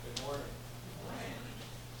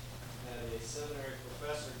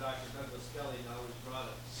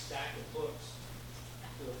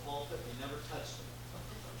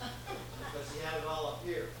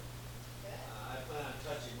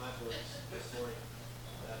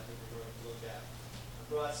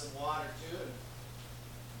brought some water too, and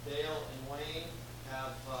Dale and Wayne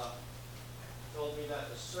have told me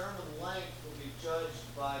that the sermon length will be judged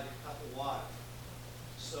by the cup of water.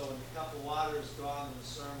 So when the cup of water is gone, then the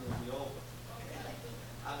sermon will be over.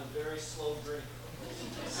 I'm a very slow drinker.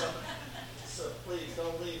 So please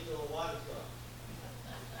don't leave till the water's gone.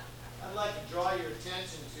 I'd like to draw your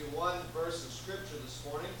attention to one verse of Scripture this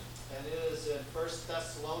morning, and it is in 1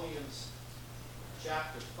 Thessalonians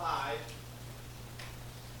chapter 5.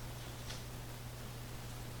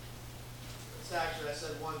 It's actually, I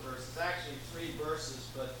said one verse. It's actually 3 verses,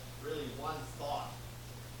 but really one thought,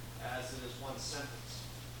 as it is one sentence.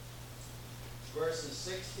 Verses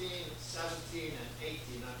 16, 17, and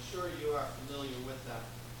 18. I'm sure you are familiar with them.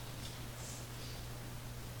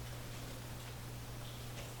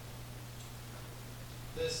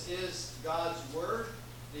 This is God's Word.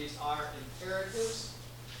 These are imperatives,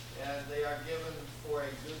 and they are given for a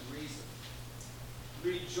good reason.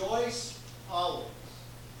 Rejoice always.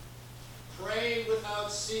 Pray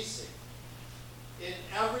without ceasing. In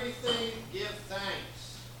everything give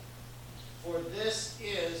thanks, for this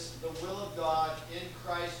is the will of God in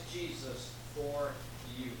Christ Jesus for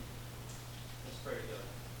you. Let's pray together.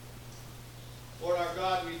 Lord our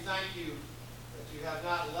God, we thank you that you have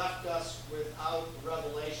not left us without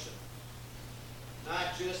revelation.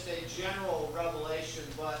 Not just a general revelation,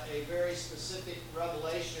 but a very specific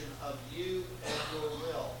revelation of you and your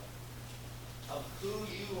will. Of who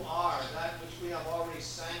you are, that which we have already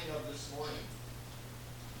sang of this morning.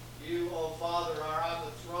 You, O Father, are on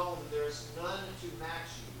the throne, and there is none to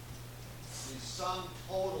match you. The sum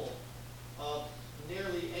total of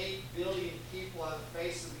nearly 8 billion people on the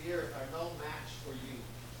face of the earth are no match for you.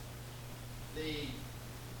 The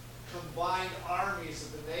combined armies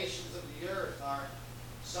of the nations of the earth are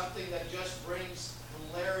something that just brings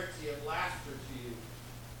hilarity and laughter to you,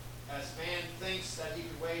 as man thinks that he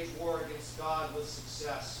can wage war against God with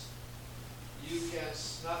success. You can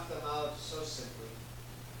snuff them out so simply.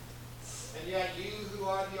 And yet you who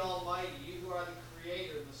are the Almighty, you who are the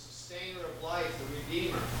Creator, the Sustainer of life, the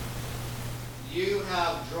Redeemer, you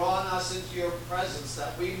have drawn us into your presence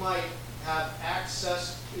that we might have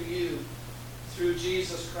access to you through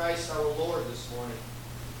Jesus Christ our Lord this morning.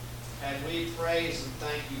 And we praise and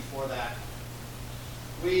thank you for that.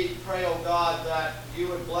 We pray, O God, that you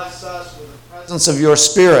would bless us with the presence of your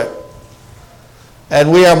Spirit. And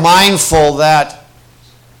we are mindful that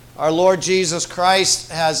our Lord Jesus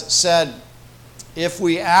Christ has said, if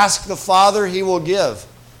we ask the Father, he will give.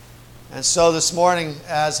 And so this morning,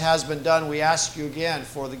 as has been done, we ask you again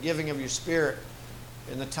for the giving of your Spirit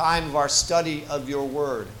in the time of our study of your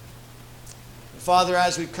word. And Father,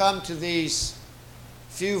 as we come to these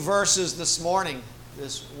few verses this morning,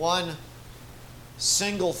 this one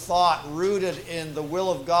single thought rooted in the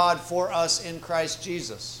will of God for us in Christ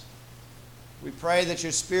Jesus, we pray that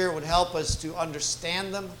your Spirit would help us to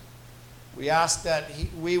understand them. We ask that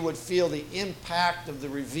we would feel the impact of the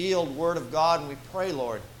revealed Word of God, and we pray,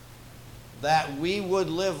 Lord, that we would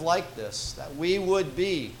live like this, that we would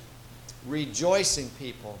be rejoicing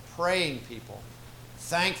people, praying people,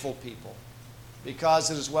 thankful people, because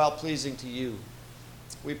it is well-pleasing to you.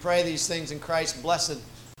 We pray these things in Christ's blessed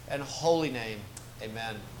and holy name.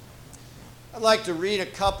 Amen. I'd like to read a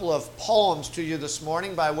couple of poems to you this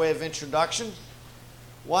morning by way of introduction.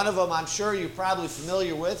 One of them I'm sure you're probably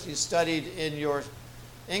familiar with. You studied in your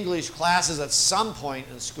English classes at some point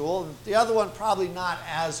in school. The other one probably not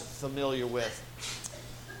as familiar with.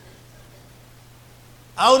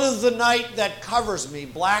 Out of the night that covers me,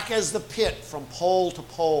 black as the pit from pole to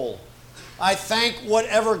pole, I thank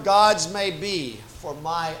whatever gods may be for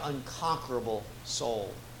my unconquerable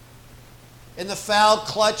soul. In the foul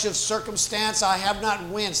clutch of circumstance, I have not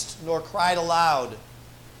winced nor cried aloud.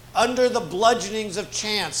 Under the bludgeonings of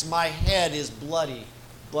chance, my head is bloody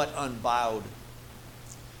but unbowed.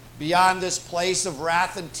 Beyond this place of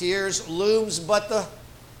wrath and tears looms but the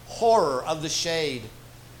horror of the shade.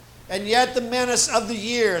 And yet the menace of the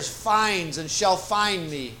years finds and shall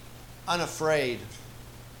find me unafraid.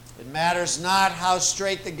 It matters not how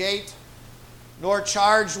strait the gate, nor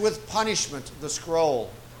charged with punishment the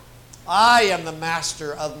scroll. I am the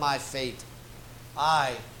master of my fate.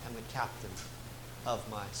 I am the captain of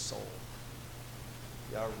my soul.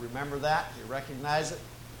 You remember that? You recognize it?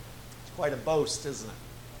 It's quite a boast, isn't it?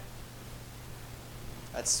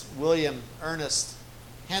 That's William Ernest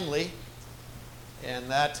Henley, and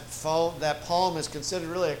that poem is considered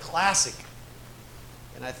really a classic.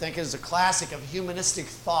 And I think it is a classic of humanistic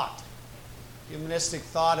thought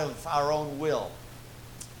of our own will.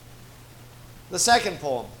 The second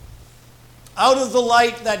poem. Out of the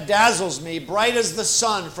light that dazzles me, bright as the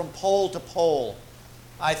sun from pole to pole,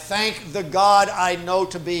 I thank the God I know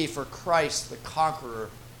to be for Christ, the conqueror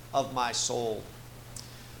of my soul.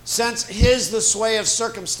 Since his the sway of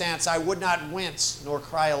circumstance, I would not wince nor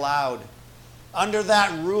cry aloud. Under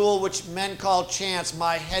that rule which men call chance,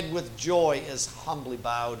 my head with joy is humbly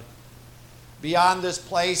bowed. Beyond this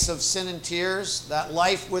place of sin and tears, that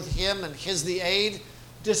life with him and his the aid,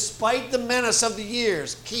 despite the menace of the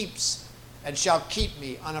years, keeps and shall keep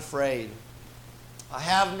me unafraid. I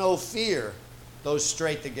have no fear, though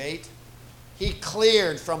strait the gate. He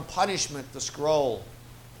cleared from punishment the scroll.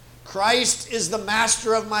 Christ is the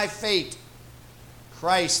master of my fate.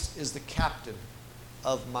 Christ is the captain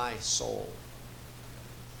of my soul.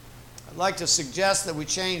 I'd like to suggest that we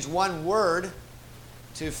change one word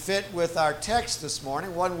to fit with our text this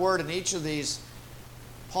morning. One word in each of these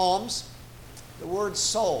poems. The word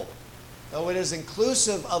soul. Though it is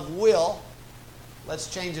inclusive of will,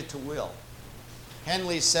 let's change it to will.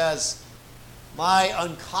 Henley says, my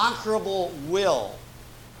unconquerable will.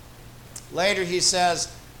 Later he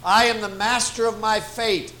says, I am the master of my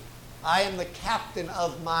fate. I am the captain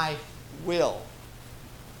of my will.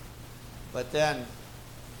 But then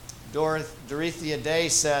Dorothea Day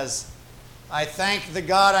says, I thank the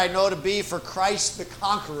God I know to be for Christ the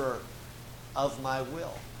conqueror of my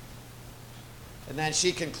will. And then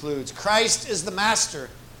she concludes, Christ is the master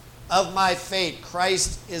of my fate.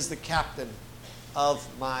 Christ is the captain of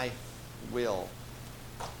my will.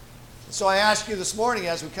 So I ask you this morning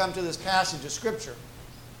as we come to this passage of Scripture,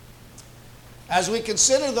 as we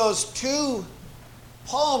consider those two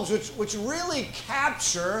poems which really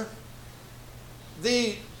capture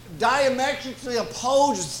the diametrically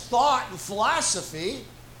opposed thought and philosophy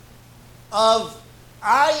of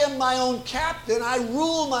I am my own captain, I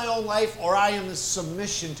rule my own life, or I am in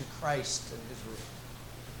submission to Christ and his rule.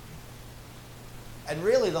 And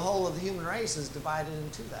really the whole of the human race is divided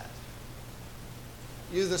into that.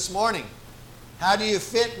 You this morning, how do you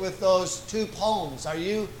fit with those two poems? Are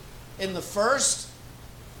you in the first?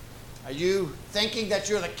 Are you thinking that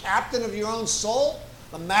you're the captain of your own soul,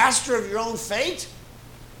 the master of your own fate?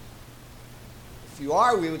 If you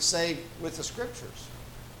are, we would say with the Scriptures,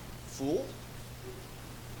 fool.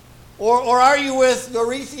 Or are you with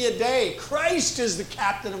Dorothea Day? Christ is the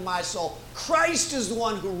captain of my soul. Christ is the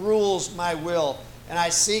one who rules my will, and I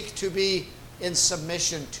seek to be in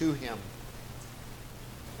submission to him.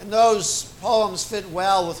 And those poems fit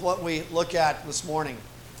well with what we look at this morning.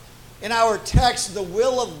 In our text, the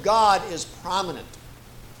will of God is prominent.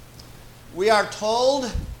 We are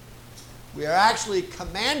told, we are actually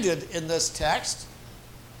commanded in this text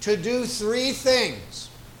to do three things.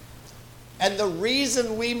 And the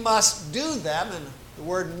reason we must do them, and the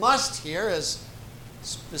word must here is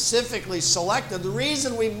specifically selected, the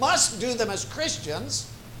reason we must do them as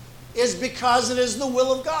Christians is because it is the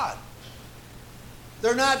will of God.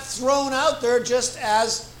 They're not thrown out there just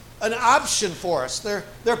as an option for us. They're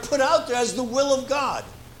put out there as the will of God.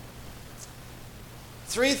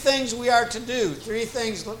 Three things we are to do, three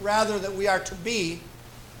things rather that we are to be,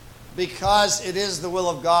 because it is the will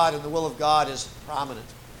of God, and the will of God is prominent.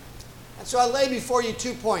 And so I lay before you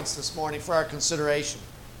 2 points this morning for our consideration.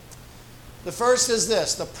 The first is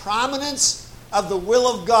this: the prominence of the will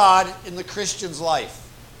of God in the Christian's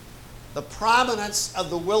life. The prominence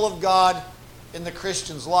of the will of God in the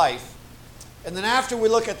Christian's life. And then after we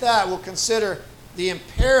look at that, we'll consider the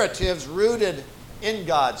imperatives rooted in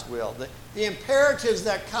God's will. The imperatives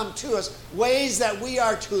that come to us, ways that we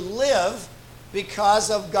are to live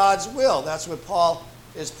because of God's will. That's what Paul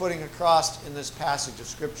is putting across in this passage of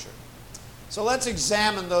Scripture. So let's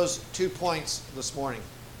examine those 2 points this morning.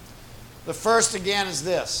 The first, again, is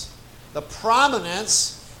this: the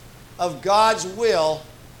prominence of God's will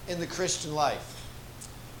in the Christian life.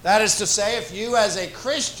 That is to say, if you as a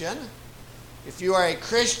Christian, if you are a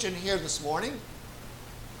Christian here this morning,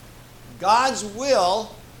 God's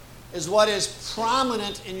will is what is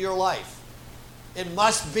prominent in your life. It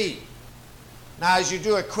must be. Now, as you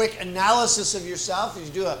do a quick analysis of yourself, as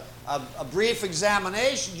you do a brief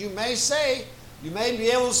examination, you may be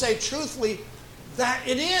able to say truthfully that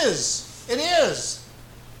it is. It is.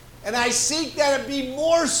 And I seek that it be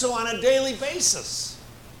more so on a daily basis.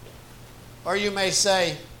 Or you may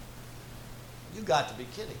say, you've got to be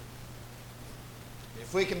kidding.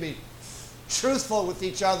 If we can be truthful with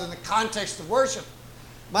each other in the context of worship,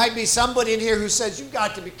 might be somebody in here who says, you've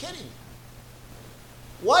got to be kidding.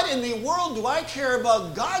 What in the world do I care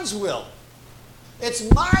about God's will? It's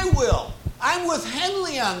my will. I'm with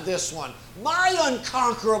Henley on this one. My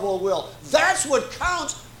unconquerable will. That's what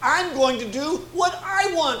counts. I'm going to do what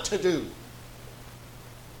I want to do.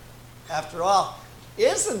 After all,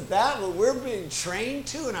 isn't that what we're being trained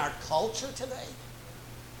to in our culture today?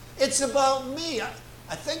 It's about me.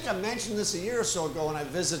 I think I mentioned this a year or so ago when I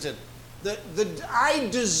visited. The I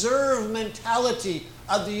deserve mentality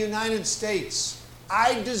of the United States.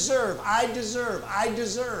 I deserve, I deserve, I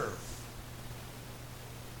deserve.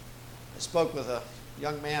 I spoke with a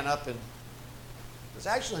young man up in, it was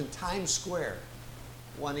actually in Times Square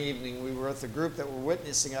one evening. We were with a group that were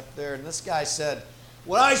witnessing up there, and this guy said,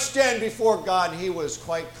 when I stand before God, and he was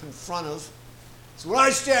quite confrontive. So when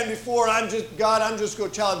I stand before God, I'm just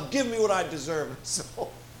going to tell him, give me what I deserve. And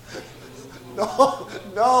so,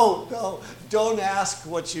 no, don't ask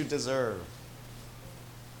what you deserve.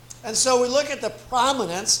 And so we look at the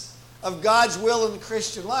prominence of God's will in the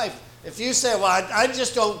Christian life. If you say, well, I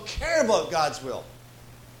just don't care about God's will,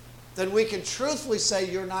 then we can truthfully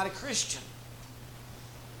say you're not a Christian.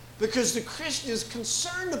 Because the Christian is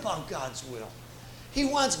concerned about God's will. He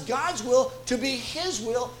wants God's will to be his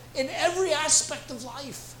will in every aspect of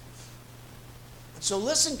life. And so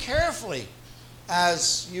listen carefully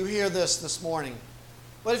as you hear this morning.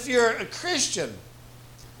 But if you're a Christian,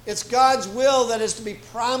 it's God's will that is to be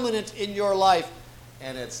prominent in your life.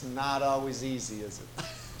 And it's not always easy, is it?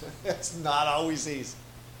 It's not always easy.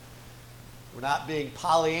 We're not being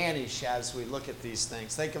Pollyannish as we look at these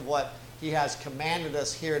things. Think of what he has commanded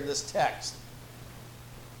us here in this text.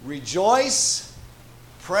 Rejoice,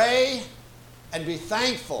 pray, and be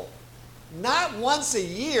thankful. Not once a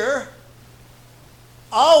year,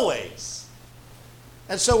 always.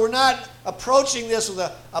 And so we're not approaching this with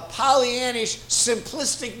a Pollyannish,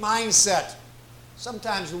 simplistic mindset.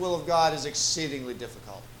 Sometimes the will of God is exceedingly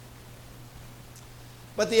difficult.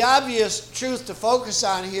 But the obvious truth to focus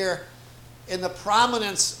on here in the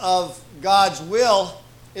prominence of God's will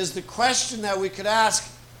is the question that we could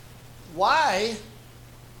ask, why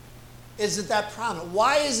is it that prominent?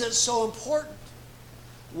 Why is it so important?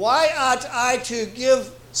 Why ought I to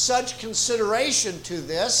give such consideration to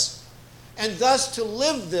this and thus to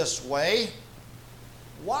live this way?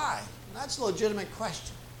 Why? That's a legitimate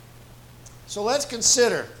question. So let's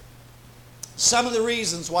consider some of the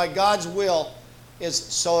reasons why God's will is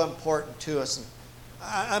so important to us. And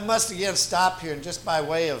I must again stop here, and just by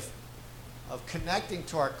way of connecting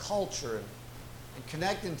to our culture and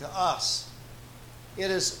connecting to us,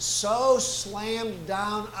 it is so slammed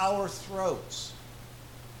down our throats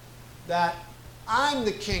that I'm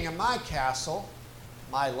the king of my castle,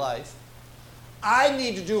 my life. I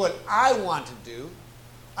need to do what I want to do.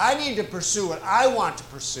 I need to pursue what I want to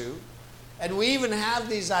pursue. And we even have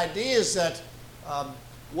these ideas that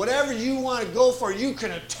whatever you want to go for, you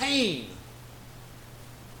can attain.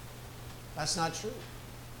 That's not true.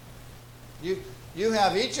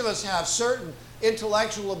 Each of us have certain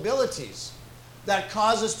intellectual abilities that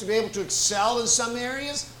cause us to be able to excel in some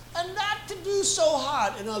areas and not to do so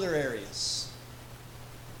hot in other areas.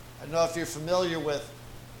 I don't know if you're familiar with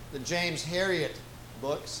the James Herriot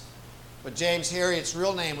books, but James Herriot's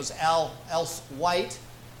real name was Alf White,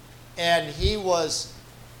 and he was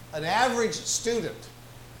an average student.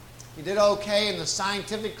 He did okay in the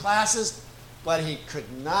scientific classes, but he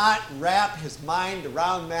could not wrap his mind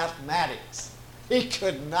around mathematics. He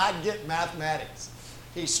could not get mathematics.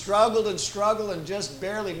 He struggled and just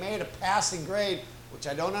barely made a passing grade, which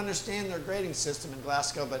I don't understand their grading system in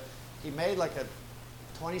Glasgow, but he made like a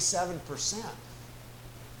 27%.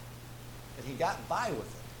 And he got by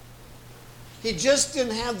with it. He just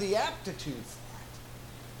didn't have the aptitude for it.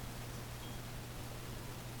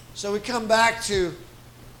 So we come back to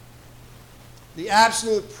the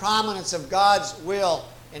absolute prominence of God's will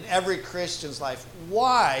in every Christian's life.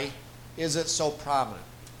 Why is it so prominent?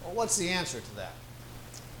 Well, what's the answer to that?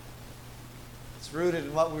 It's rooted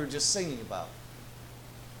in what we were just singing about.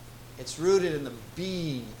 It's rooted in the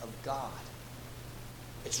being of God.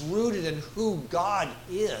 It's rooted in who God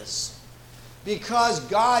is. Because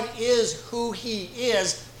God is who he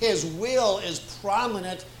is, his will is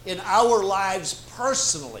prominent in our lives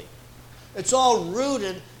personally. It's all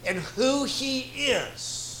rooted in who he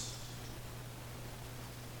is.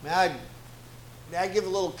 May I give a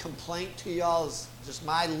little complaint to y'all? It's just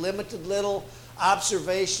my limited little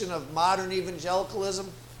observation of modern evangelicalism.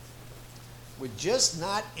 We're just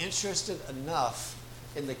not interested enough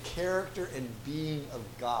in the character and being of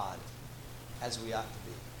God as we ought to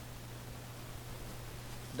be.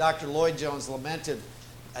 Dr. Lloyd Jones lamented,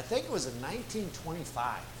 I think it was in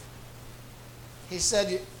 1925. He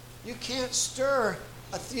said, you can't stir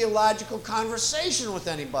a theological conversation with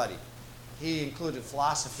anybody. He included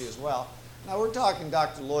philosophy as well. Now we're talking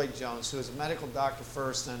Dr. Lloyd Jones, who is a medical doctor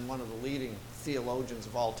first and one of the leading theologians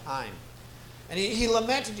of all time. And he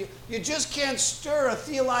lamented, you just can't stir a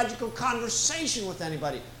theological conversation with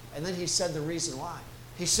anybody. And then he said the reason why.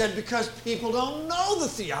 He said, because people don't know the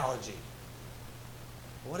theology.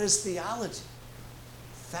 What is theology?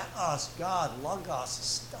 Theos, God, logos,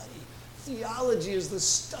 study. Theology is the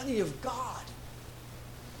study of God.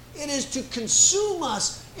 It is to consume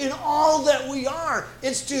us in all that we are.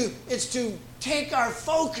 It's to take our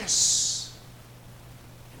focus.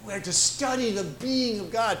 We're to study the being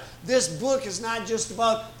of God. This book is not just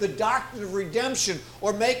about the doctrine of redemption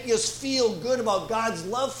or making us feel good about God's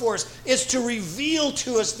love for us. It's to reveal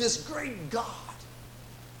to us this great God.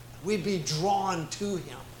 We'd be drawn to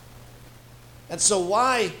Him. And so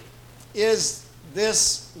why is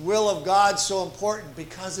this will of God so important?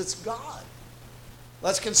 Because it's God.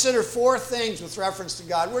 Let's consider 4 things with reference to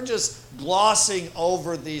God. We're just glossing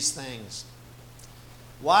over these things.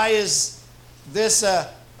 Why is this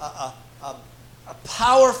a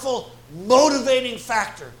powerful, motivating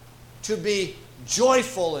factor to be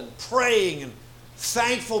joyful and praying and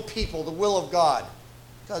thankful people, the will of God?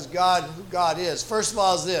 Because God, who God is. First of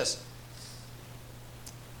all is this.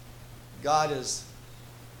 God is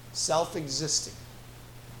self-existing,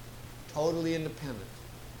 totally independent.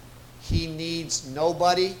 He needs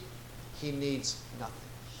nobody. He needs nothing.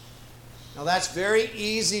 Now that's very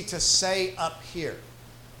easy to say up here.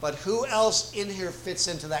 But who else in here fits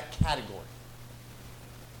into that category?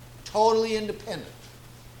 Totally independent.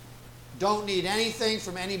 Don't need anything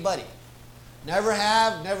from anybody. Never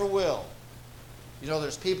have, never will. You know,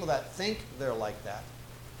 there's people that think they're like that.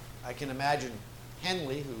 I can imagine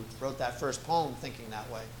Henley, who wrote that first poem, thinking that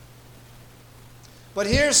way. But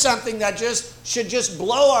here's something that should just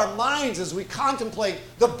blow our minds as we contemplate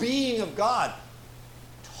the being of God.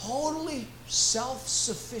 Totally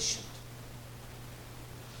self-sufficient.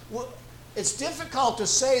 Well, it's difficult to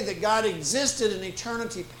say that God existed in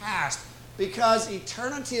eternity past because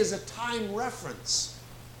eternity is a time reference.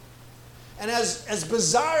 And as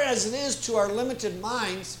bizarre as it is to our limited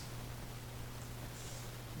minds,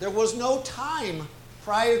 there was no time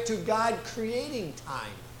prior to God creating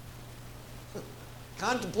time.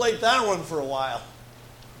 Contemplate that one for a while.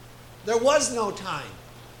 There was no time.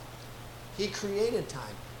 He created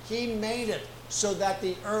time. He made it so that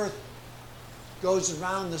the earth goes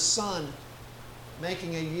around the sun,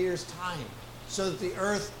 making a year's time, so that the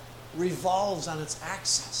earth revolves on its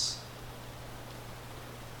axis.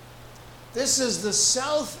 This is the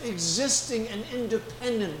self-existing and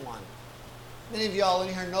independent one. Many of y'all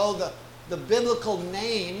in here know the biblical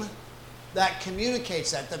name that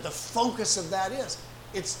communicates that the focus of that is.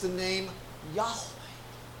 It's the name Yahweh.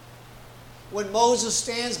 When Moses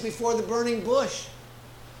stands before the burning bush,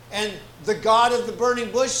 and the God of the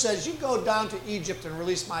burning bush says, you go down to Egypt and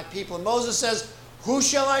release my people. And Moses says, who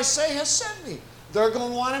shall I say has sent me? They're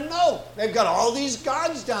going to want to know. They've got all these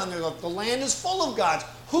gods down there. The land is full of gods.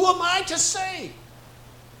 Who am I to say?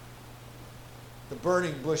 The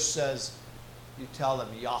burning bush says, you tell them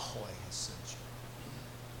Yahweh has sent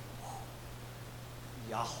you.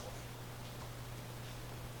 Yahweh.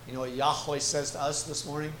 You know what Yahweh says to us this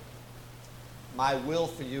morning? My will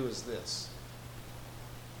for you is this.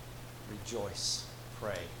 Rejoice,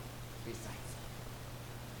 pray, be thankful.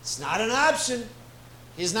 It's not an option.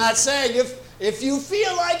 He's not saying if you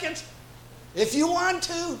feel like it, if you want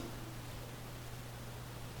to.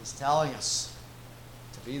 He's telling us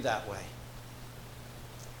to be that way.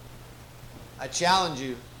 I challenge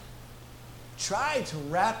you, try to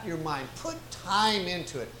wrap your mind, put time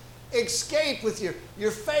into it. Escape with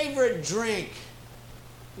your favorite drink,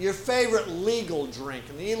 your favorite legal drink,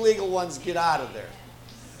 and the illegal ones get out of there.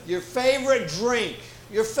 Your favorite drink,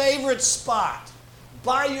 your favorite spot,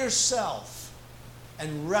 by yourself,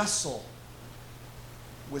 and wrestle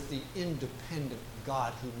with the independent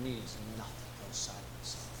God who needs nothing outside of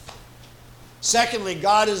himself. Secondly,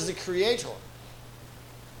 God is the creator.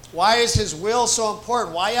 Why is his will so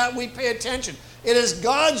important? Why ought we pay attention? It is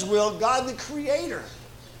God's will, God the creator.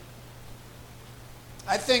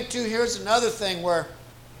 I think, too, here's another thing where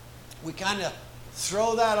we kind of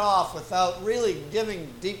throw that off without really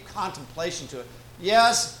giving deep contemplation to it.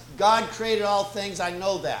 Yes, God created all things. I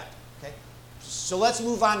know that. Okay? So let's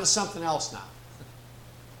move on to something else now.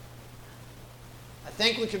 I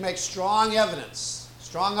think we can make strong evidence,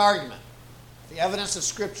 strong argument, the evidence of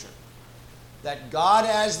Scripture, that God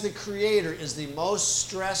as the creator is the most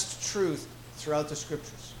stressed truth throughout the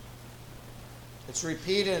Scriptures. It's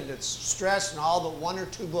repeated, it's stressed in all but 1 or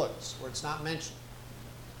 2 books where it's not mentioned.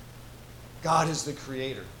 God is the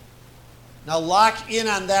creator. Now lock in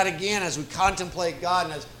on that again as we contemplate God,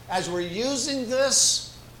 and as we're using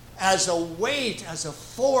this as a weight, as a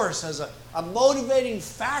force, as a motivating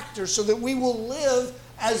factor so that we will live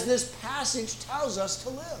as this passage tells us to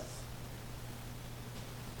live.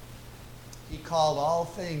 He called all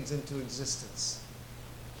things into existence.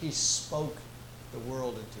 He spoke the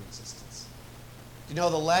world into existence. You know,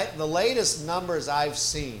 the latest numbers I've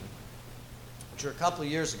seen, which are a couple of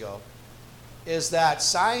years ago, is that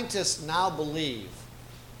scientists now believe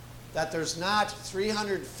that there's not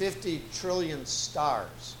 350 trillion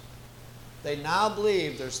stars. They now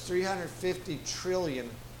believe there's 350 trillion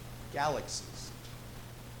galaxies.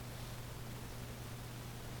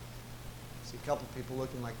 See a couple of people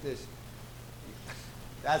looking like this.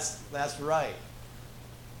 That's right.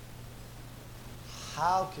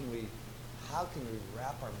 How can we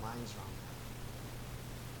wrap our minds around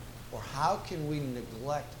that? Or how can we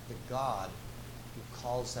neglect the God who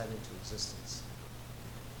calls that into existence?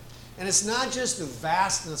 And it's not just the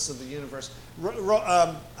vastness of the universe.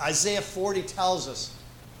 Isaiah 40 tells us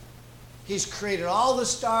He's created all the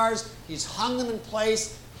stars, He's hung them in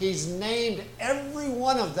place, He's named every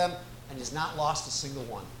one of them, and He's not lost a single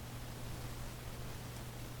one.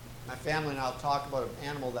 My family and I will talk about an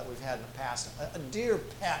animal that we've had in the past, a dear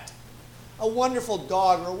pet, a wonderful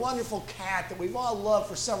dog or a wonderful cat that we've all loved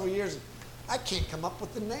for several years. I can't come up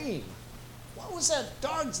with the name. What was that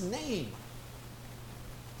dog's name?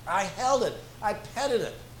 I held it. I petted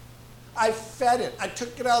it. I fed it. I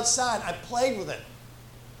took it outside. I played with it.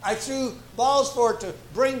 I threw balls for it to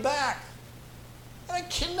bring back. And I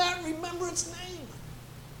cannot remember its name.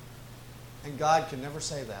 And God can never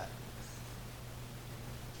say that.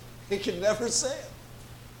 He can never say it.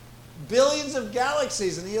 Billions of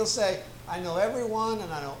galaxies, and He'll say, I know every one,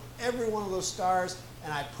 and I know every one of those stars,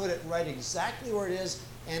 and I put it right exactly where it is,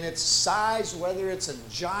 and its size, whether it's a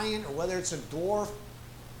giant or whether it's a dwarf,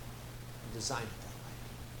 I designed it that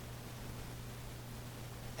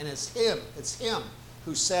way. And it's Him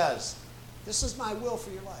who says, this is my will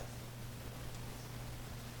for your life.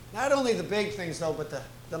 Not only the big things, though, but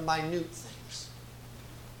the minute things.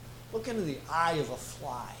 Look into the eye of a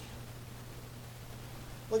fly.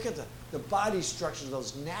 Look at the body structures of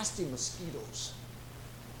those nasty mosquitoes.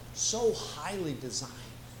 So highly designed.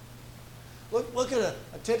 Look at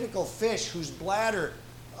a typical fish whose bladder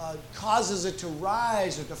causes it to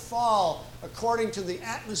rise or to fall according to the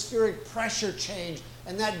atmospheric pressure change,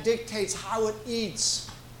 and that dictates how it eats.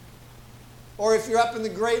 Or if you're up in the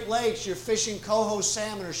Great Lakes, you're fishing coho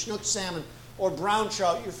salmon or snook salmon or brown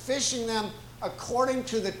trout, you're fishing them according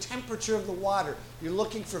to the temperature of the water. You're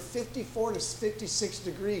looking for 54 to 56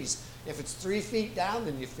 degrees. If it's 3 feet down,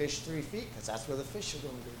 then you fish 3 feet, because that's where the fish are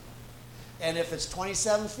going to be. And if it's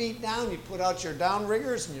 27 feet down, you put out your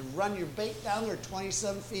downriggers and you run your bait down there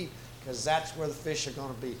 27 feet, because that's where the fish are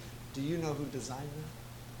going to be. Do you know who designed that?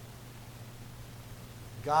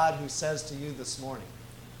 God, who says to you this morning,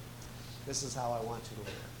 this is how I want you to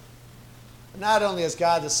live. And not only is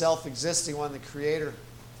God the self-existing one, the creator,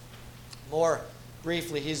 more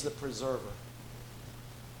briefly, He's the preserver.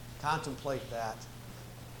 Contemplate that.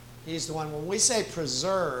 He's the one, when we say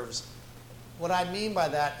preserves, what I mean by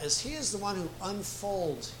that is He is the one who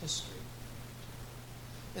unfolds history.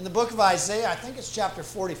 In the book of Isaiah, I think it's chapter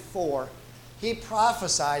 44,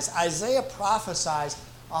 Isaiah prophesies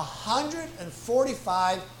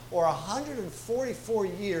 145 or 144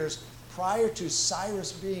 years prior to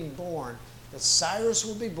Cyrus being born, that Cyrus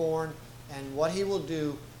will be born and what he will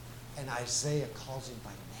do, and Isaiah calls him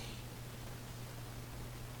by name.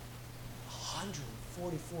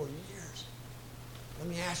 144 years. Let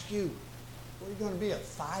me ask you, where are you going to be at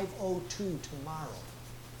 5:02 tomorrow?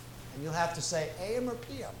 And you'll have to say AM or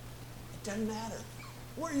PM. It doesn't matter.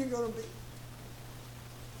 Where are you going to be?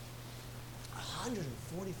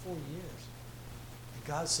 144 years. And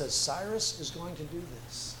God says, Cyrus is going to do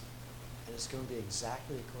this. And it's going to be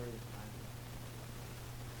exactly according to my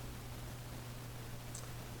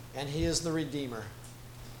will. And He is the Redeemer.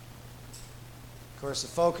 Of course, the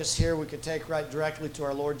focus here we could take right directly to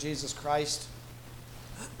our Lord Jesus Christ.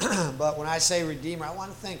 But when I say Redeemer, I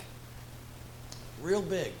want to think real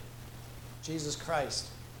big. Jesus Christ,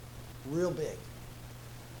 real big.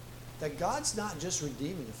 That God's not just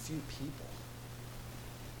redeeming a few people.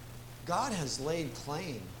 God has laid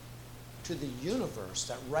claim to the universe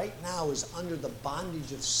that right now is under the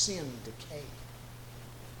bondage of sin and decay.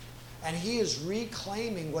 And He is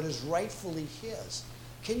reclaiming what is rightfully His.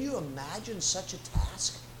 Can you imagine such a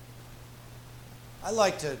task? I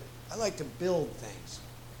like to build things.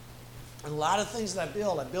 And a lot of things that I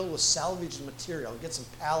build with salvaged material. Get some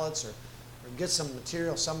pallets or get some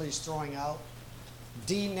material somebody's throwing out.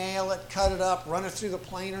 De-nail it, cut it up, run it through the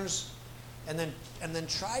planers, and then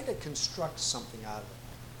try to construct something out of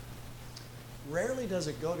it. Rarely does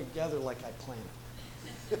it go together like I planned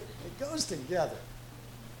it. It goes together.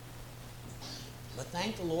 But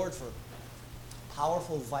thank the Lord for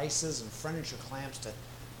powerful vices and furniture clamps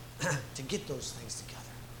to get those things together.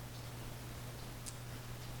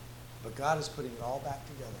 But God is putting it all back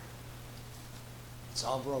together. It's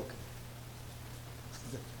all broken.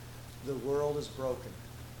 The world is broken.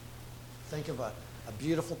 Think of a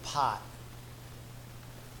beautiful pot,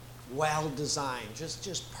 well designed,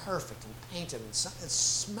 just perfect and painted, and it's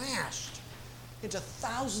smashed into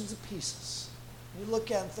thousands of pieces. You look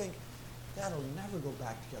at it and think, that'll never go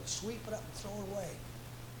back together. Sweep it up and throw it away.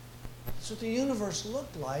 That's what the universe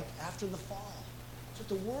looked like after the fall. That's what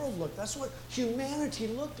the world looked. That's what humanity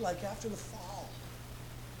looked like after the fall.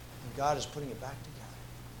 And God is putting it back together.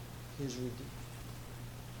 He's redeeming it.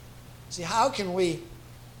 See, how can we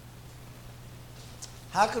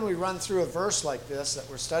run through a verse like this that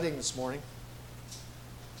we're studying this morning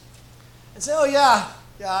and say, oh yeah,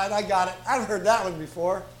 I got it. I've heard that one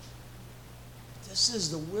before. This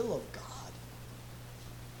is the will of God.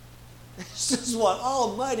 This is what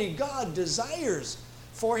Almighty God desires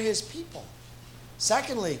for His people.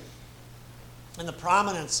 Secondly, in the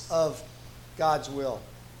prominence of God's will.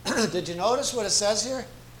 Did you notice what it says here?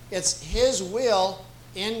 It's His will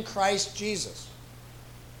in Christ Jesus.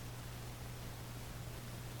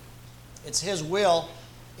 It's His will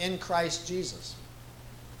in Christ Jesus.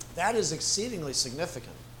 That is exceedingly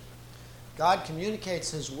significant. God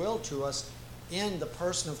communicates His will to us in the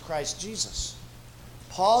person of Christ Jesus.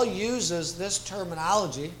 Paul uses this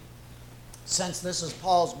terminology, since this is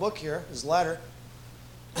Paul's book here, his letter,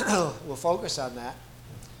 we'll focus on that.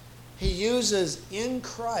 He uses in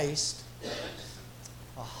Christ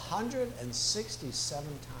 167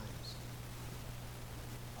 times.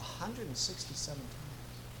 167 times.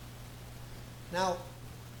 Now,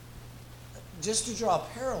 just to draw a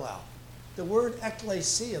parallel, the word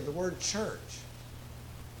ecclesia, the word church,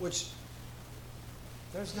 which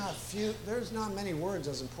there's not many words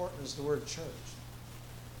as important as the word church.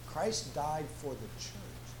 Christ died for the church.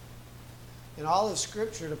 In all of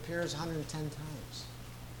Scripture, it appears 110 times.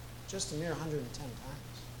 Just a mere 110 times.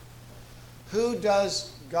 Who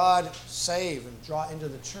does God save and draw into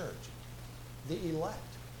the church? The elect,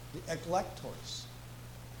 the electors.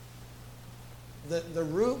 The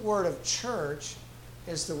root word of church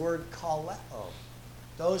is the word kaleo.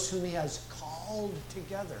 Those whom He has called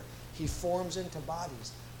together, He forms into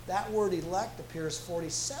bodies. That word elect appears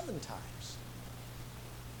 47 times.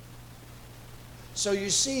 So you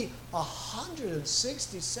see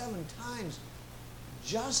 167 times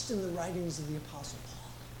just in the writings of the Apostle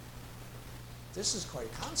Paul. This is quite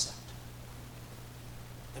a concept.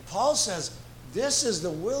 And Paul says, this is the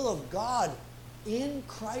will of God in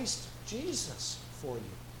Christ Jesus for you.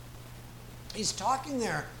 He's talking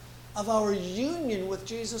there of our union with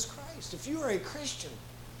Jesus Christ. If you are a Christian,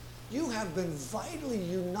 you have been vitally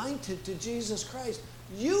united to Jesus Christ.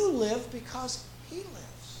 You live because He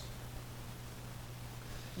lives.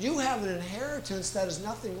 You have an inheritance that is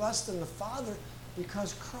nothing less than the Father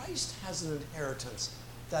because Christ has an inheritance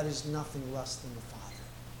that is nothing less than the Father.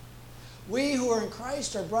 We who are in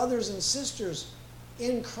Christ are brothers and sisters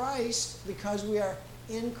in Christ because we are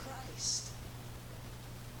in Christ.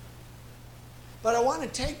 But I want to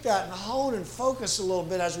take that and hone and focus a little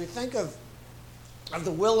bit as we think of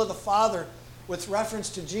the will of the Father with reference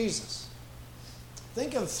to Jesus.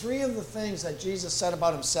 Think of three of the things that Jesus said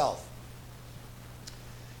about Himself.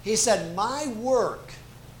 He said, my work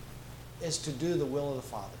is to do the will of the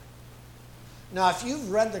Father. Now, if you've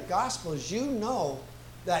read the Gospels, you know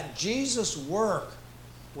that Jesus' work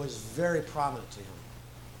was very prominent to Him.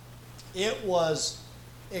 It was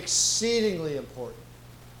exceedingly important.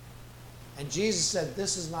 And Jesus said,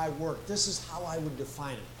 this is my work. This is how I would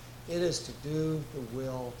define it. It is to do the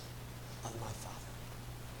will of my Father.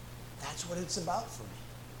 That's what it's about for me.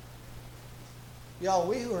 Y'all,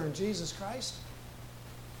 we who are in Jesus Christ,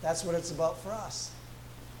 that's what it's about for us.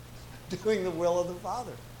 Doing the will of the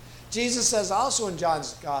Father. Jesus says also in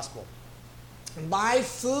John's Gospel, my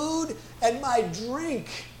food and my drink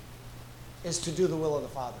is to do the will of the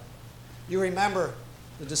Father. You remember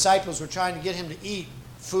the disciples were trying to get Him to eat.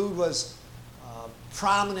 Food was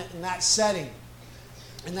prominent in that setting,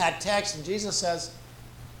 in that text. And Jesus says,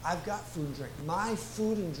 I've got food and drink. My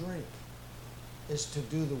food and drink is to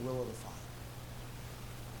do the will of the Father.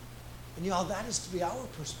 And y'all, that is to be our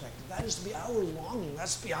perspective. That is to be our longing.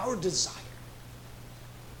 That's to be our desire.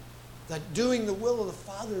 That doing the will of the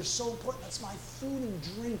Father is so important. That's my food and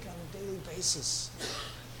drink on a daily basis.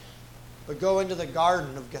 But go into the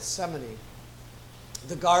Garden of Gethsemane,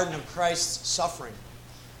 the garden of Christ's suffering.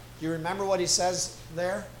 Do you remember what He says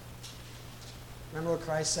there? Remember what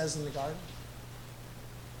Christ says in the garden?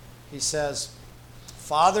 He says,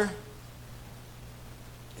 Father,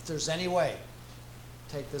 if there's any way,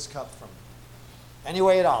 take this cup from me. Any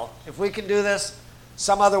way at all. If we can do this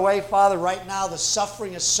some other way, Father, right now the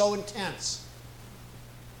suffering is so intense.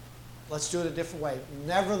 Let's do it a different way.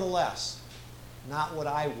 Nevertheless, not what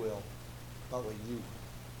I will, but what you will.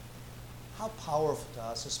 How powerful to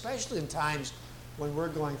us, especially in times when we're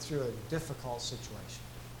going through a difficult situation.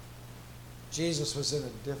 Jesus was in a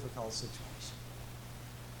difficult situation.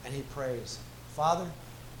 And he prays, Father,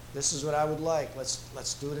 this is what I would like.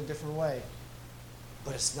 Let's do it a different way.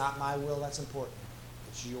 But it's not my will that's important.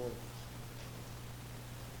 It's your will.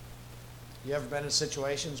 You ever been in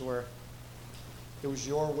situations where it was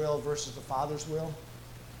your will versus the Father's will?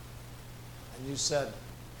 And you said,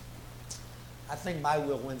 I think my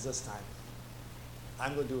will wins this time.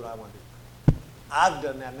 I'm going to do what I want to do. I've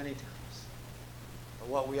done that many times. But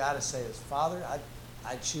what we ought to say is, Father,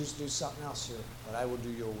 I choose to do something else here, but I will do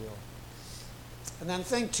your will. And then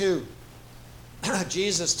think too,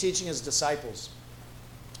 Jesus teaching his disciples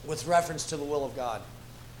with reference to the will of God.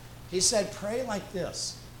 He said, pray like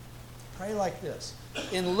this. Pray like this.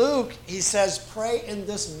 In Luke, he says, pray in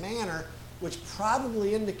this manner, which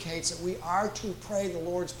probably indicates that we are to pray the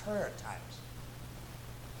Lord's Prayer at times.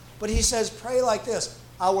 But he says, pray like this.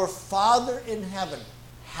 Our Father in heaven,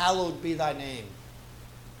 hallowed be thy name.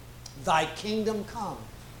 Thy kingdom come.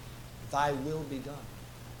 Thy will be done.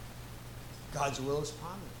 God's will is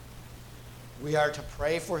prominent. We are to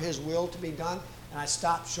pray for his will to be done. And I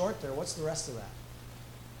stopped short there. What's the rest of that?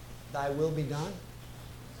 Thy will be done?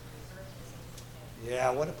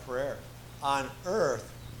 Yeah, what a prayer. On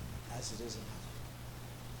earth as it is in heaven.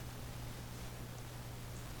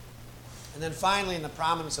 And then finally, in the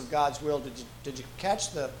prominence of God's will, did you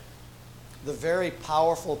catch the very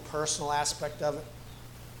powerful personal aspect of it?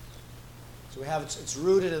 So we have it's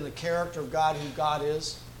rooted in the character of God, who God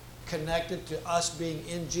is, connected to us being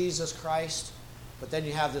in Jesus Christ. But then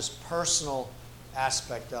you have this personal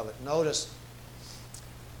aspect of it. Notice,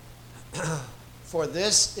 for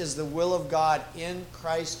this is the will of God in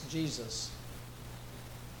Christ Jesus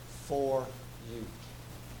for you.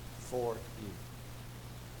 For you.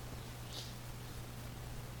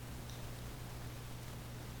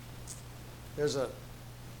 There's a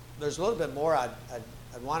little bit more I'd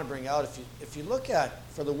want to bring out. If you look at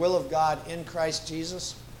for the will of God in Christ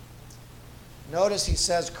Jesus, notice he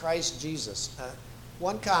says Christ Jesus.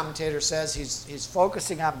 One commentator says he's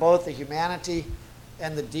focusing on both the humanity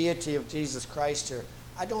and the deity of Jesus Christ here.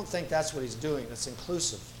 I don't think that's what he's doing. It's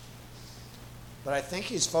inclusive. But I think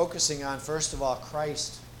he's focusing on, first of all,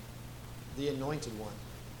 Christ, the anointed one,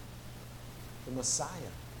 the Messiah,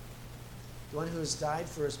 the one who has died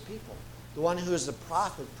for his people, the one who is the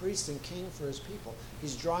prophet, priest, and king for his people.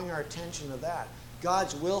 He's drawing our attention to that.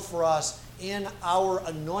 God's will for us in our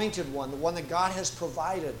anointed one, the one that God has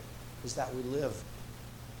provided, is that we live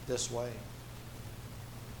this way.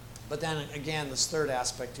 But then again, this third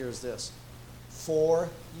aspect here is this. For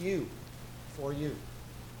you. For you.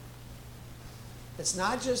 It's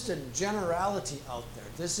not just a generality out there.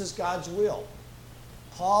 This is God's will.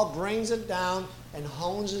 Paul brings it down and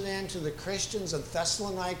hones it into the Christians of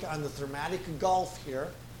Thessalonica on the Thermatic Gulf here.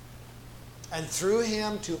 And through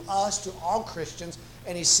him to us, to all Christians.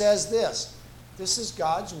 And he says this. This is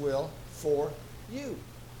God's will for you.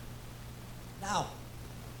 Now,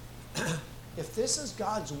 if this is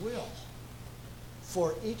God's will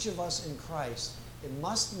for each of us in Christ, it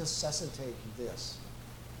must necessitate this.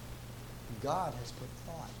 God has put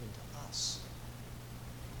thought into us.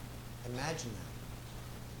 Imagine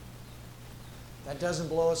that. That doesn't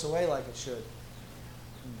blow us away like it should.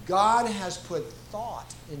 God has put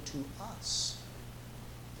thought into us.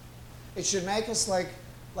 It should make us like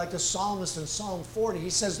the psalmist in Psalm 40. He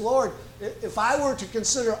says, Lord, if I were to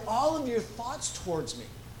consider all of your thoughts towards me,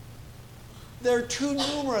 they're too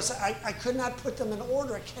numerous. I could not put them in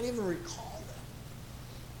order. I can't even recall them.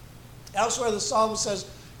 Elsewhere, the psalmist says,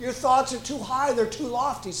 your thoughts are too high. They're too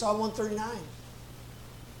lofty. Psalm 139.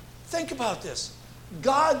 Think about this.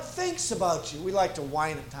 God thinks about you. We like to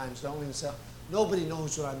whine at times, don't we? And say, nobody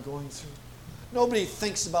knows what I'm going through. Nobody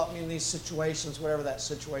thinks about me in these situations, whatever that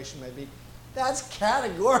situation may be. That's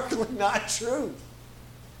categorically not true.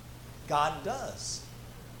 God does.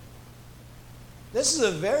 This is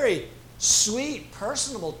a very sweet,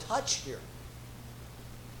 personable touch here.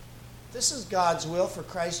 This is God's will for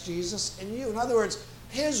Christ Jesus and you. In other words,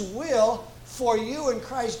 his will for you in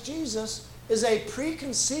Christ Jesus is a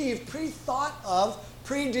preconceived, pre-thought of,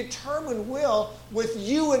 predetermined will with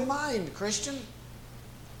you in mind, Christian.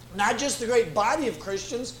 Not just the great body of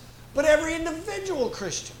Christians, but every individual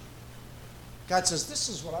Christian. God says, this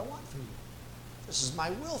is what I want for you. This is my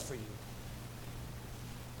will for you.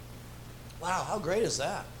 Wow, how great is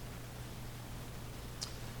that?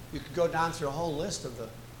 You could go down through a whole list of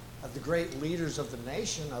the great leaders of the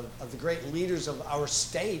nation, of the great leaders of our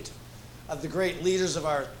state, of the great leaders of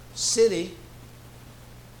our city.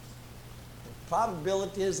 The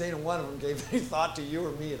probability is ain't one of them gave any thought to you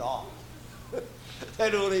or me at all.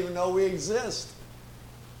 They don't even know we exist.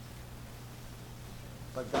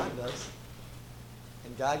 But God does.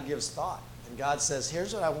 And God gives thought. And God says,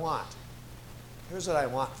 here's what I want. Here's what I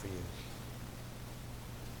want for you.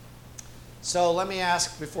 So let me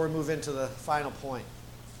ask before we move into the final point.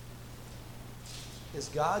 Is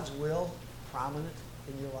God's will prominent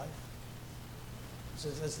in your life? So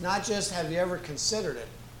it's not just have you ever considered it.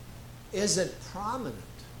 Is it prominent?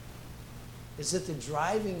 Is it the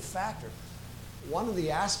driving factor? One of the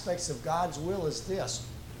aspects of God's will is this: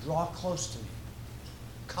 draw close to me.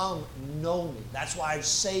 Come, know me. That's why I've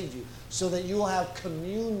saved you, so that you will have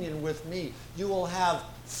communion with me. You will have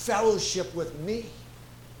fellowship with me.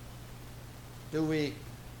 Do we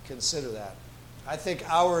consider that? I think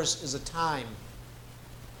ours is a time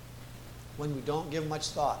when we don't give much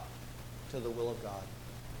thought to the will of God.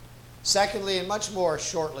 Secondly, and much more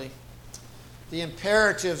shortly, the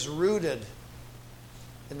imperatives rooted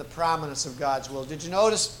in the prominence of God's will. Did you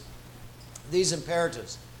notice these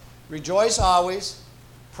imperatives? Rejoice always,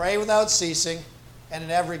 pray without ceasing, and in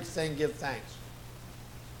everything give thanks.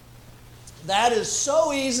 That is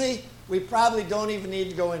so easy, we probably don't even need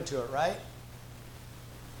to go into it, right?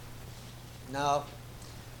 No,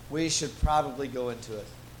 we should probably go into it.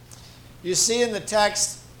 You see in the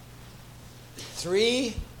text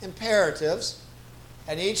 3 imperatives,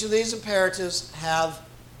 and each of these imperatives have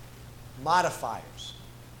modifiers.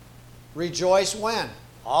 Rejoice when?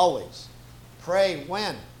 Always. Pray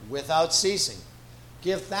when? Without ceasing.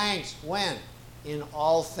 Give thanks when? In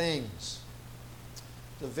all things.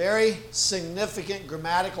 The very significant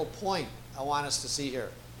grammatical point I want us to see here.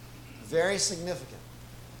 Very significant.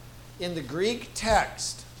 In the Greek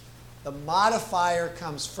text, the modifier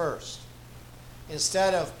comes first.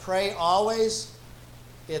 Instead of pray always,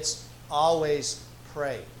 it's always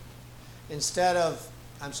pray. Instead of,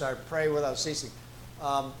 pray without ceasing.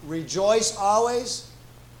 Rejoice always,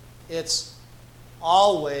 it's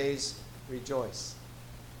always rejoice.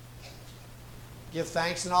 Give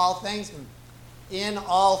thanks in all things. In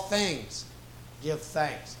all things, give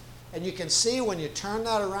thanks. And you can see when you turn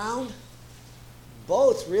that around,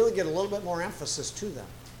 both really get a little bit more emphasis to them.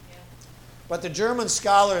 Yeah. But the German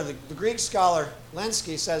scholar, the Greek scholar,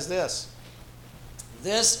 Lenski, says this.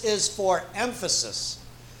 This is for emphasis.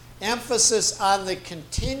 Emphasis on the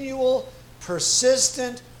continual,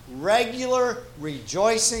 persistent, regular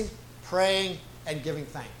rejoicing, praying, and giving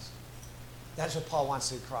thanks. That's what Paul wants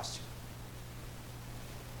to get across to you.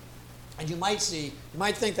 And you might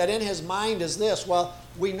think that in his mind is this: well,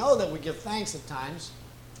 we know that we give thanks at times.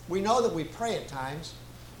 We know that we pray at times.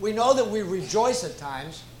 We know that we rejoice at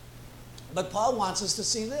times. But Paul wants us to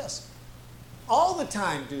see this. All the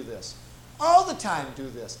time do this. All the time do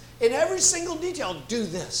this. In every single detail, do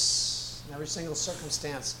this. In every single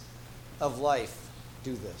circumstance of life,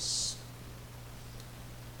 do this.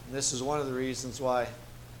 And this is one of the reasons why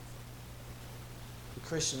the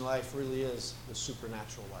Christian life really is the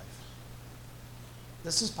supernatural life.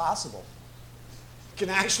 This is possible. You can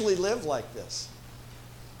actually live like this.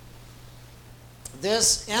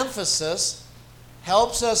 This emphasis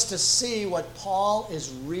helps us to see what Paul is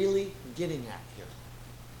really getting at here.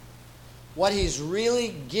 What he's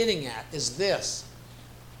really getting at is this: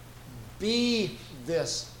 be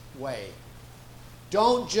this way.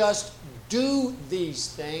 Don't just do these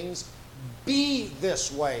things, be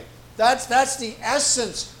this way. That's the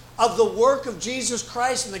essence of the work of Jesus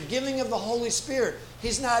Christ and the giving of the Holy Spirit.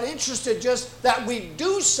 He's not interested just that we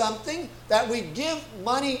do something, that we give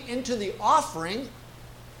money into the offering.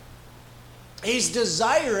 He's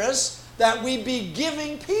desirous that we be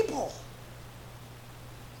giving people,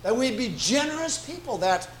 that we be generous people,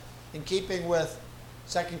 that, in keeping with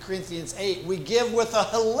 2 Corinthians 8, we give with a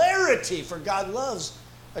hilarity, for God loves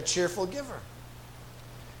a cheerful giver.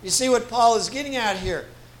 You see what Paul is getting at here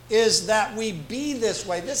is that we be this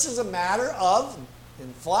way. This is a matter of,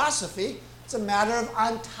 in philosophy, it's a matter of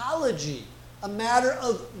ontology, a matter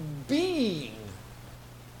of being.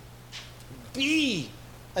 Be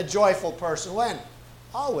a joyful person. When?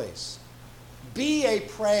 Always. Be a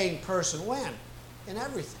praying person. When? In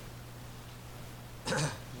everything.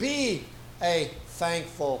 Be a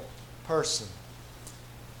thankful person.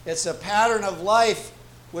 It's a pattern of life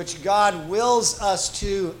which God wills us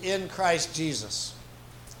to in Christ Jesus.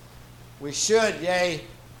 We should, yea,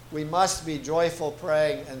 we must be joyful,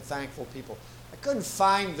 praying, and thankful people. I couldn't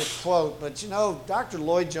find the quote, but you know, Dr.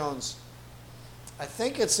 Lloyd Jones, I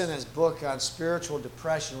think it's in his book on spiritual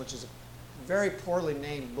depression, which is a very poorly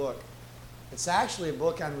named book. It's actually a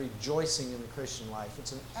book on rejoicing in the Christian life.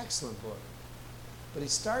 It's an excellent book. But he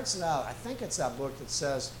starts it out, I think it's that book that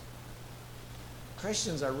says,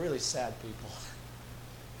 Christians are really sad people.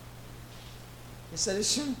 He said it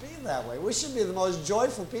shouldn't be that way. We should be the most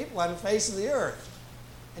joyful people on the face of the earth.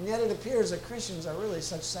 And yet it appears that Christians are really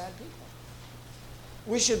such sad people.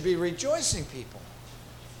 We should be rejoicing people.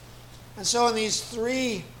 And so in these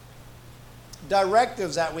three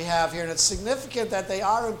directives that we have here, and it's significant that they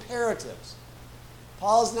are imperatives.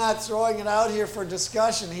 Paul's not throwing it out here for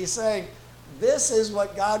discussion. He's saying, this is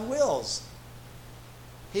what God wills.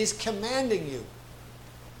 He's commanding you.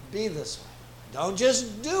 Be this way. Don't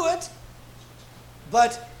just do it,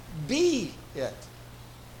 but be it.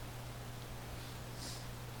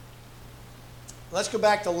 Let's go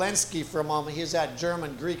back to Lenski for a moment. He's that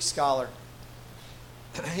German Greek scholar.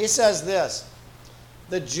 He says this,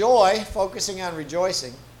 the joy, focusing on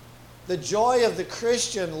rejoicing, the joy of the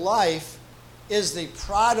Christian life is the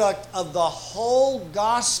product of the whole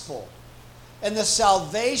gospel and the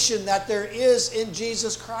salvation that there is in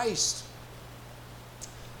Jesus Christ.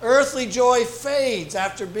 Earthly joy fades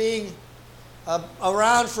after being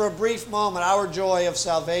around for a brief moment. Our joy of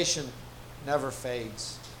salvation never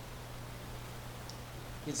fades.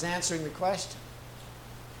 He's answering the question,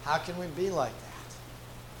 how can we be like that?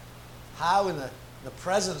 How in the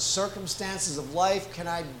present circumstances of life can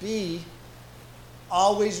I be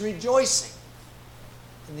always rejoicing?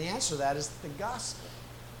 And the answer to that is the gospel.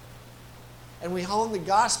 And we hone the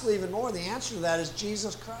gospel even more. The answer to that is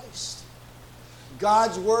Jesus Christ.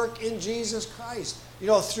 God's work in Jesus Christ. You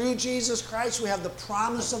know, through Jesus Christ we have the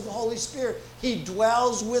promise of the Holy Spirit. He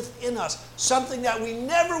dwells within us. Something that we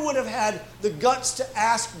never would have had the guts to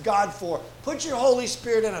ask God for. Put your Holy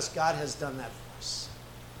Spirit in us. God has done that for us.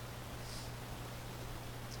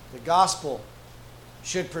 The gospel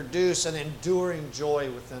should produce an enduring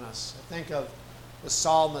joy within us. I think of the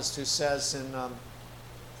psalmist who says in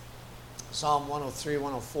Psalm 103,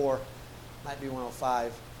 104, might be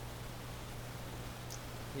 105,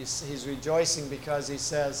 he's rejoicing because he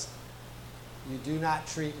says, you do not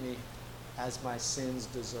treat me as my sins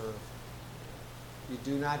deserve. You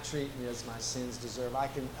do not treat me as my sins deserve. I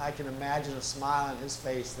can imagine a smile on his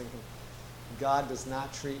face thinking, God does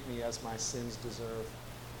not treat me as my sins deserve.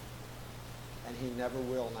 And he never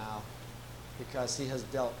will now, because he has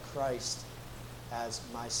dealt Christ as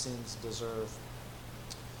my sins deserve.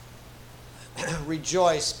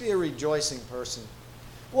 Rejoice. Be a rejoicing person.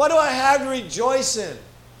 What do I have to rejoice in?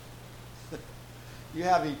 You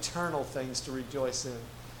have eternal things to rejoice in.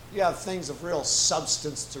 You have things of real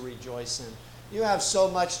substance to rejoice in. You have so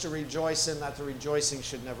much to rejoice in that the rejoicing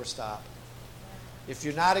should never stop. If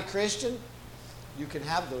you're not a Christian, you can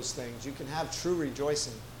have those things. You can have true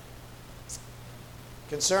rejoicing.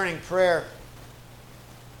 Concerning prayer,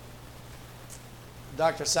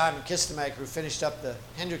 Dr. Simon Kistemaker, who finished up the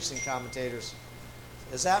Hendrickson commentators,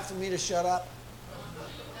 is that for me to shut up?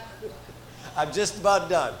 I'm just about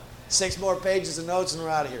done. 6 more pages of notes and we're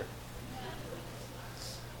out of here.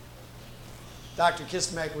 Dr.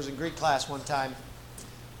 Kistemaker was in Greek class one time,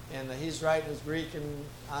 and he's writing his Greek and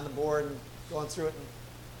on the board and going through it.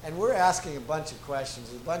 And we're asking a bunch of questions.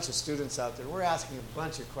 There's a bunch of students out there. We're asking a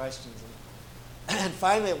bunch of questions. And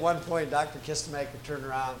finally, at one point, Dr. Kistemaker turned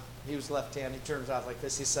around. He was left-handed. He turns out like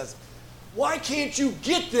this. He says, why can't you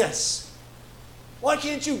get this? Why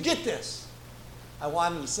can't you get this? I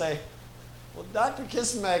wanted to say, well, Dr.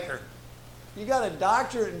 Kistemaker, you got a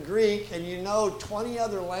doctorate in Greek and you know 20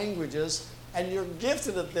 other languages and you're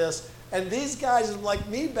gifted at this. And these guys like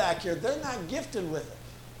me back here, they're not gifted with it.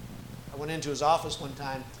 I went into his office one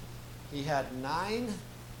time. He had 9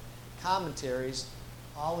 commentaries,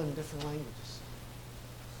 all in different languages.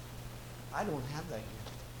 I don't have that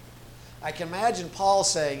gift. I can imagine Paul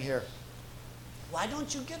saying here, why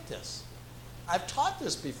don't you get this? I've taught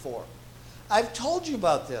this before. I've told you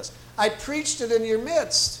about this. I preached it in your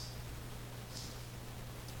midst.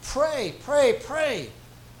 Pray, pray, pray.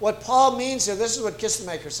 What Paul means here, this is what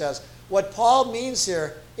Kistemaker says. What Paul means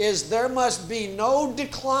here is there must be no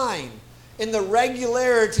decline in the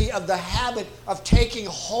regularity of the habit of taking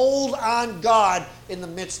hold on God in the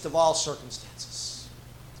midst of all circumstances.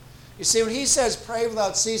 You see, when he says pray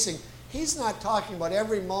without ceasing, he's not talking about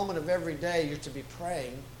every moment of every day you're to be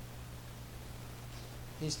praying.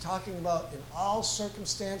 He's talking about in all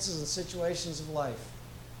circumstances and situations of life,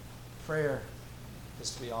 prayer is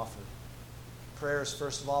to be offered. Prayer is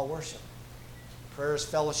first of all worship. Prayer is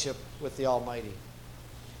fellowship with the Almighty.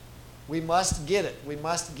 We must get it. We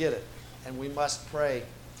must get it. And we must pray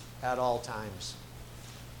at all times.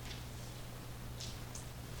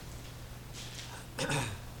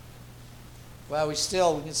 Well, we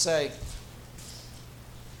can say,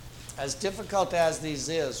 as difficult as these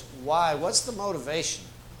is, why? What's the motivation?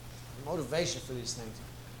 The motivation for these things?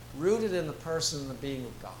 Rooted in the person and the being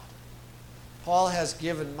of God. Paul has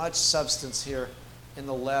given much substance here in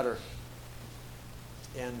the letter.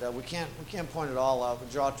 And we can't point it all out. We'll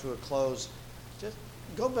draw it to a close. Just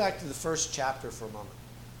go back to the first chapter for a moment.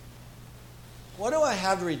 What do I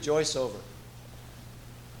have to rejoice over?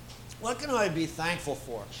 What can I be thankful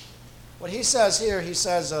for? What he says here, he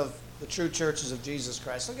says of the true churches of Jesus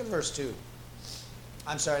Christ. Look at verse 2.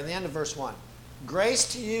 I'm sorry, in the end of verse 1.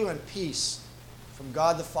 Grace to you and peace from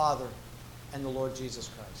God the Father and the Lord Jesus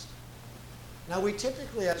Christ. Now we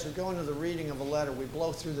typically, as we go into the reading of a letter, we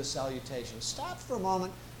blow through the salutation. Stop for a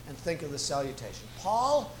moment and think of the salutation.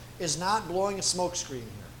 Paul is not blowing a smoke screen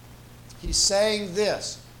here. He's saying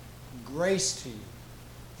this: grace to you,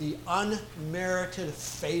 the unmerited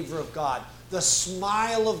favor of God, the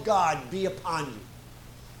smile of God be upon you.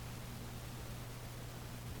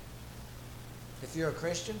 If you're a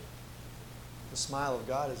Christian, the smile of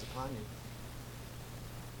God is upon you.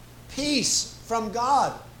 Peace from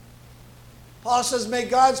God. Paul says, may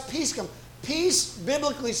God's peace come. Peace,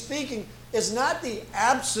 biblically speaking, is not the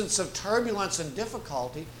absence of turbulence and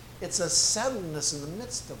difficulty. It's a settledness in the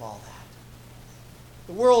midst of all that.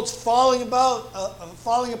 The world's falling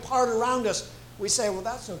apart around us. We say, well,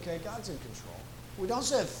 that's okay. God's in control. We don't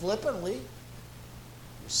say it flippantly.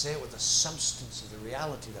 We say it with the substance of the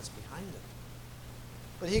reality that's behind it.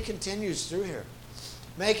 But he continues through here,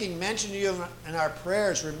 making mention to you in our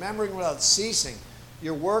prayers, remembering without ceasing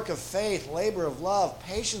your work of faith, labor of love,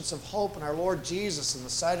 patience of hope in our Lord Jesus in the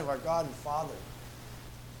sight of our God and Father.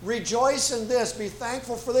 Rejoice in this. Be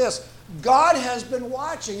thankful for this. God has been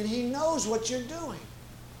watching, and he knows what you're doing.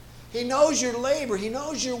 He knows your labor. He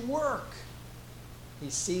knows your work. He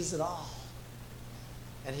sees it all,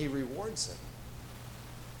 and he rewards it.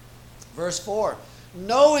 Verse 4,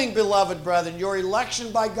 knowing, beloved brethren, your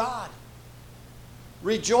election by God.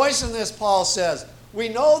 Rejoice in this, Paul says. We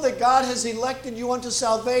know that God has elected you unto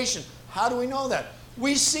salvation. How do we know that?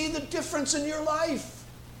 We see the difference in your life.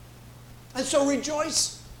 And so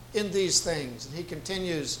rejoice in these things. And he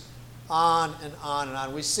continues on and on and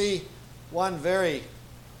on. We see one very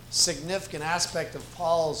significant aspect of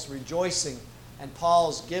Paul's rejoicing and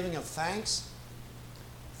Paul's giving of thanks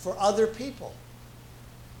for other people.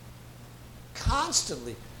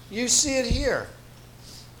 Constantly. You see it here.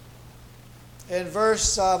 In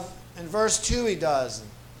verse 2 he does.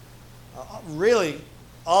 Really,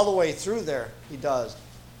 all the way through there he does.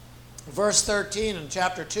 Verse 13 in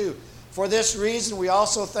chapter 2. For this reason we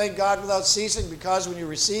also thank God without ceasing, because when you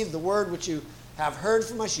received the word which you have heard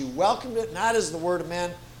from us, you welcomed it, not as the word of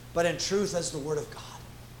men, but in truth as the word of God.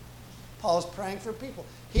 Paul is praying for people.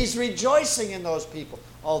 He's rejoicing in those people.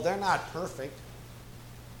 Oh, they're not perfect.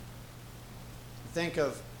 Think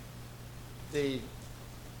of the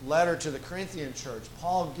letter to the Corinthian church.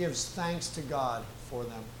 Paul gives thanks to God for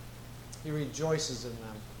them. He rejoices in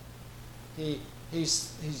them.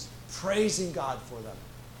 He's praising God for them.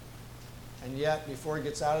 And yet, before he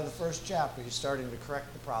gets out of the first chapter, he's starting to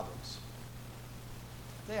correct the problems.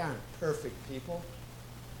 They aren't perfect people.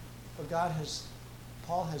 But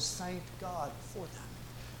Paul has thanked God for them.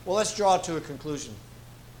 Well, let's draw to a conclusion.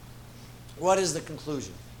 What is the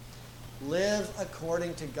conclusion? Live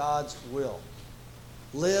according to God's will.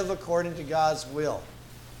 Live according to God's will.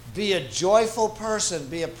 Be a joyful person.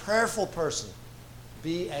 Be a prayerful person.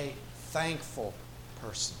 Be a thankful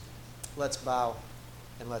person. Let's bow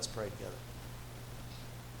and let's pray together.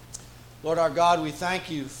 Lord our God, we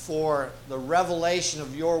thank you for the revelation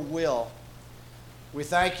of your will. We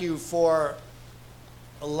thank you for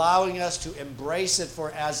allowing us to embrace it,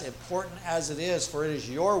 for as important as it is, for it is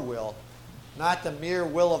your will, not the mere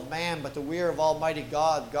will of man, but the will of Almighty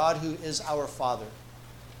God, God who is our Father.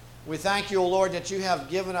 We thank you, O Lord, that you have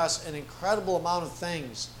given us an incredible amount of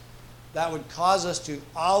things that would cause us to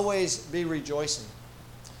always be rejoicing.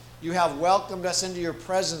 You have welcomed us into your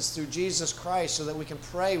presence through Jesus Christ so that we can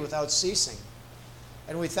pray without ceasing.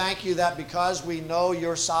 And we thank you that because we know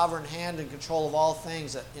your sovereign hand in control of all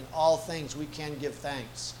things, that in all things we can give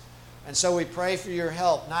thanks. And so we pray for your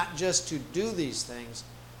help, not just to do these things,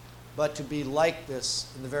 but to be like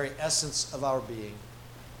this in the very essence of our being.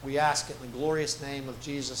 We ask it in the glorious name of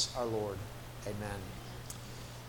Jesus our Lord. Amen.